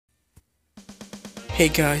Hey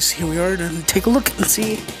guys, here we are to take a look and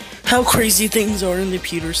see how crazy things are in the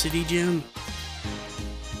Pewter City Gym.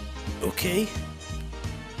 Okay.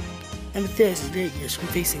 I'm Vegas from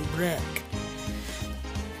facing Brack.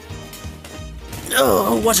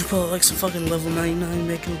 Oh, watch it pull like some fucking level 99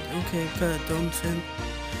 making. Okay, got a dumb fin.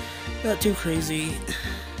 Not too crazy.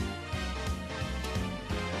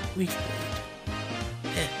 Weak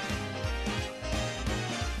blade. Eh.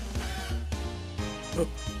 Oh,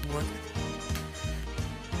 what?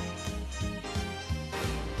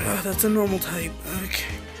 That's a normal type. Okay.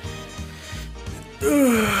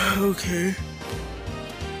 Okay.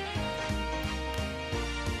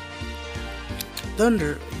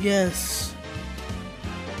 Thunder, yes.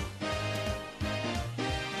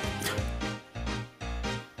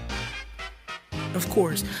 Of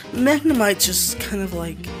course. Magnemite's just kind of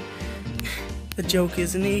like a joke,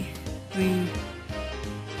 isn't he? I mean,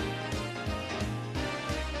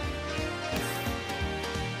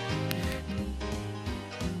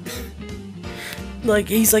 like,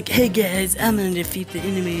 he's like, hey guys, I'm gonna defeat the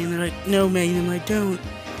enemy, and they're like, no Magnemite, don't.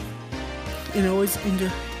 And always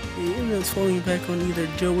it's falling back on either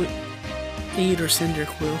Joe 8 or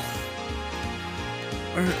Cyndaquil.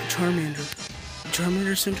 Or Charmander.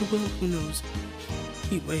 Charmander, Cyndaquil? Who knows?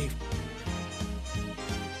 Heat Wave.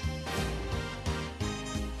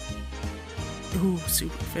 Ooh,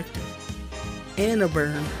 super effective. And a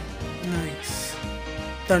burn. Nice.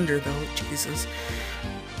 Thunder though, Jesus.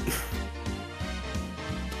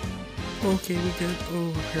 Okay, we got,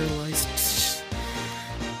 oh, paralyzed.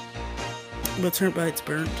 But turn bites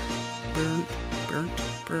burnt.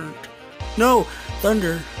 Burnt. No!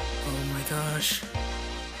 Thunder! Oh my gosh.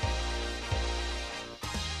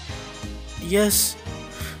 Yes.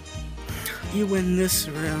 You win this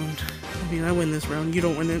round. I mean, I win this round. You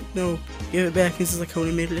don't win it. No. Give it back. It's like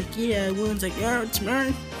Cody made it like, yeah, I won. It's like, yeah, it's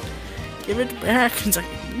mine. Give it back. It's like,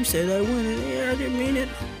 you said I won it. Yeah, I didn't mean it.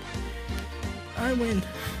 I win.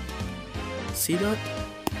 See that?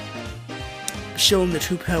 Show him the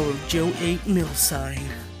true power of Joe 8 Mill Sign.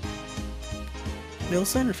 Mill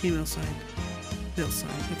Sign or female sign? Mill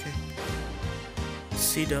Sign, okay.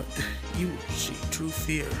 See that? You will see true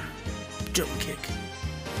fear. Jump kick.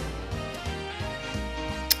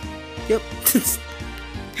 Yep.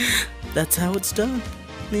 That's how it's done.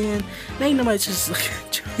 Man, Magnemite's just like,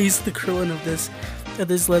 he's the Krillin of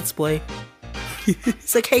this Let's Play.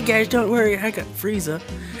 It's like, hey guys, don't worry, I got Frieza.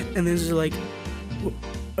 And then they're like,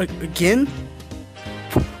 again?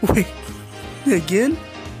 Wait, again?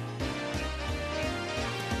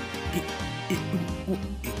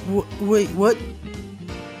 Wait, what?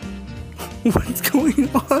 What's going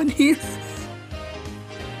on here?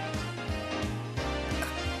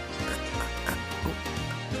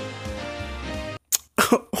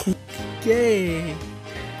 Okay.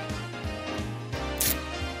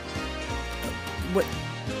 What?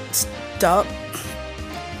 Stop.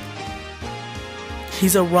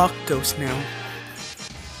 He's a rock ghost now.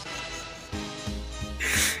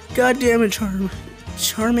 God damn it,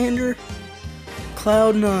 Charmander.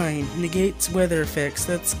 Cloud 9 negates weather effects.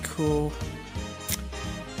 That's cool.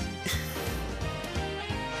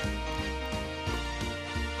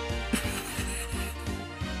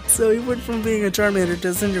 So he went from being a Charmander to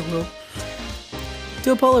Cyndaquil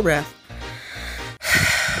to a Poliwrath.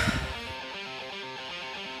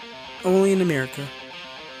 Only in America.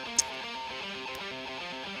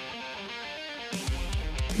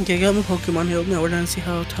 Okay, got my Pokemon healed. Now we're gonna see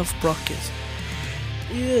how tough Brock is.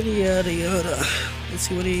 Yada yada yada. Let's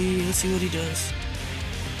see what he does.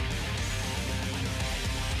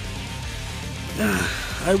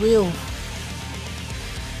 I will.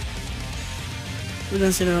 We're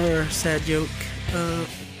gonna see another sad joke.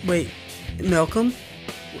 Wait, Malcolm?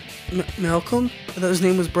 Malcolm? I thought his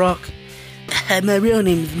name was Brock. My real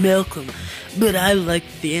name is Malcolm, but I like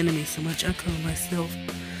the anime so much I call myself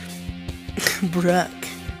Brock.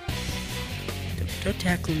 Don't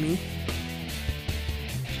tackle me.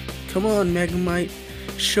 Come on, Magnemite.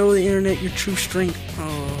 Show the internet your true strength.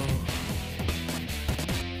 Oh.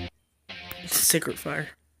 Secret Fire.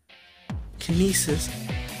 Kinesis.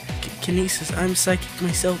 Kinesis. I'm psychic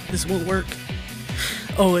myself. This won't work.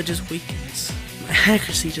 Oh, it just weakens. My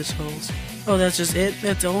accuracy just falls. Oh, that's just it?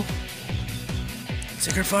 That's all?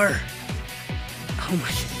 Secret Fire. Oh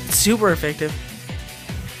my. Super effective.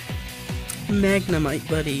 Magnemite,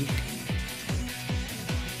 buddy.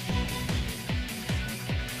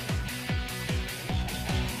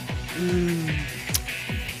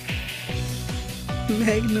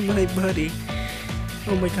 Magnemite, buddy.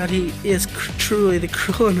 Oh my god, he is truly the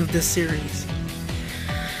Krillin of this series.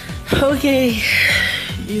 Okay,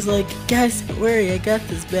 He's like, guys, don't worry, I got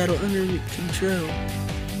this battle under control.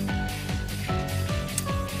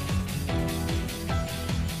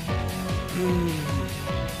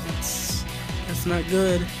 That's not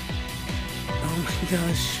good. Oh my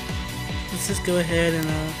gosh. Let's just go ahead and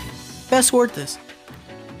fast forward this.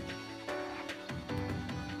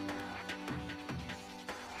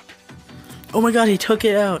 Oh my god, he took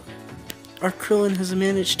it out. Our Krillin has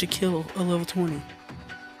managed to kill a level 20.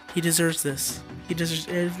 He deserves this. He deserves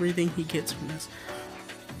everything he gets from this.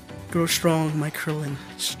 Grow strong, my Krillin.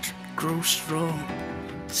 Grow strong.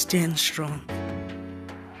 Stand strong.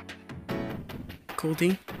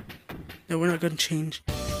 Goldie? No, we're not gonna change.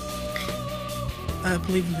 I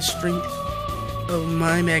believe in the strength of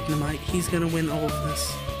my Magnemite. He's gonna win all of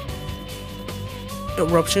this.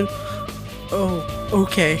 Eruption? Oh,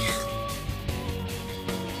 okay.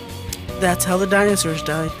 That's how the dinosaurs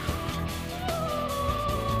died.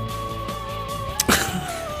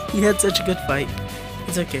 You had such a good fight.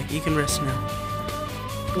 It's okay, you can rest now.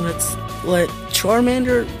 Let's let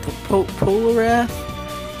Charmander, Poliwrath,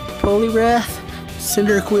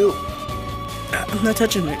 Cyndaquil. I'm not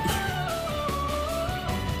touching it.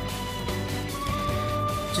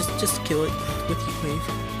 Just kill it with Heat Wave.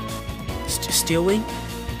 Steel Wing?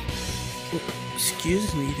 Oh,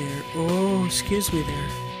 excuse me there. Oh, excuse me there.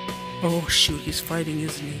 Oh shoot, he's fighting,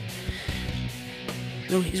 isn't he?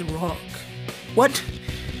 No, he's Rock. What?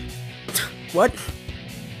 What?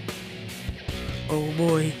 Oh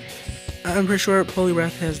boy. I'm pretty sure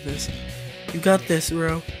Poliwrath has this. You got this,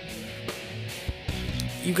 bro.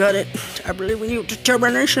 You got it. I believe in you.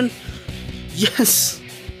 Determination. Yes.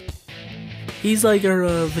 He's like our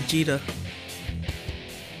Vegeta.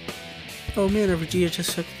 Oh man, our Vegeta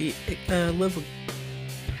just took the level.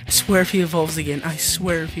 I swear if he evolves again. I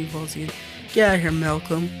swear if he evolves again. Get out of here,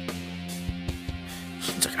 Malcolm.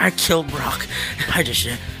 He's like, I killed Brock. I just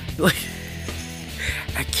like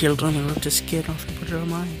I killed him and ripped his skin off and put it on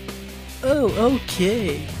mine. Oh,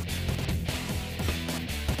 okay.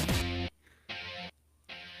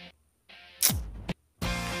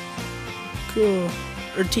 Cool.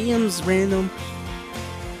 Our TM's random.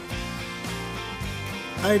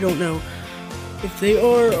 I don't know if they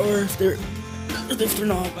are or if they're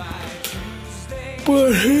not.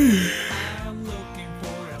 But hey.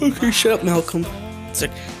 Okay, shut up, Malcolm. It's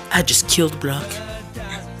like, I just killed Brock.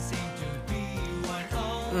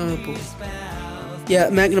 Oh boy. Yeah,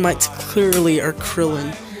 Magnemite's clearly our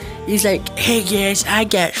Krillin. He's like, hey guys, I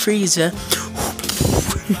got Frieza.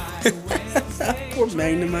 Poor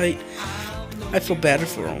Magnemite. I feel bad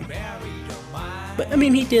for him. But I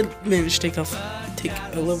mean, he did manage to take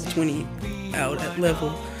a level 20 out at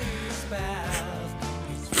level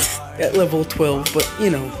 12, but you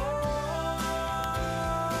know.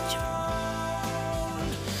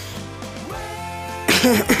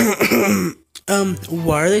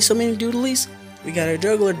 Why are they so many doodlies? We got a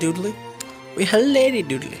juggler doodly. We have a lady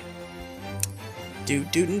doodly.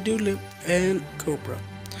 Doot and doodly and Cobra.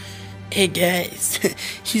 Hey guys,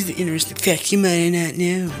 here's the interesting fact you might not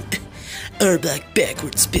know. Arbok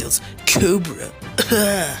backwards spells Cobra.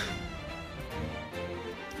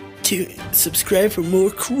 To subscribe for more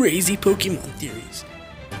crazy Pokemon theories.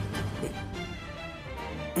 Wait.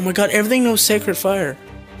 Oh my god, everything knows Sacred Fire.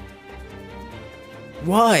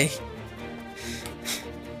 Why?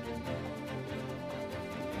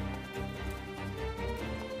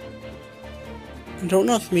 Don't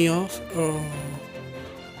knock me off. Oh.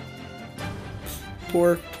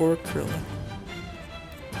 Poor Krillin.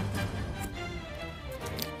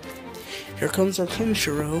 Here comes our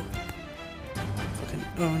Kenshiro. Fucking,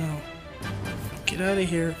 oh no. Get out of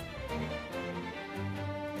here.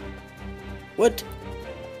 What?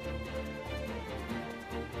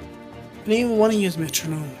 I didn't even want to use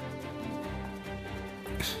Metronome.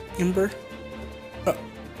 Ember?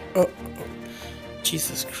 Oh.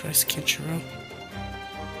 Jesus Christ, Kenshiro.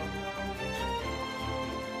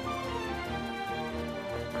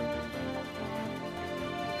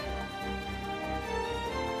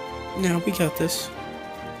 Now we got this.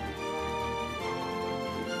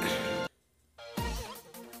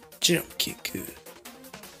 Jump kick good.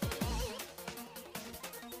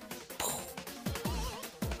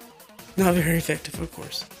 Not very effective, of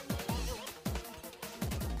course.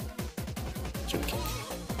 Jump kick.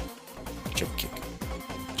 Jump kick.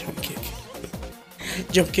 Jump kick.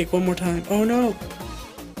 Jump kick one more time. Oh no!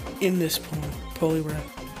 In this Poliwrath.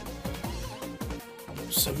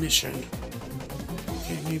 Submission.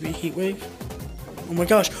 Okay, maybe Heat Wave. Oh my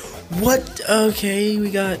gosh. What? Okay,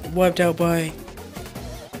 we got wiped out by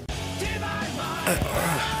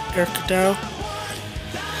Erkadao.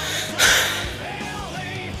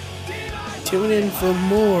 tune in for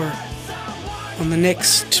more on the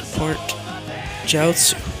next part.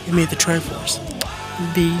 Jiaotsu, you made the Triforce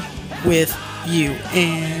be with you,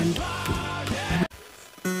 and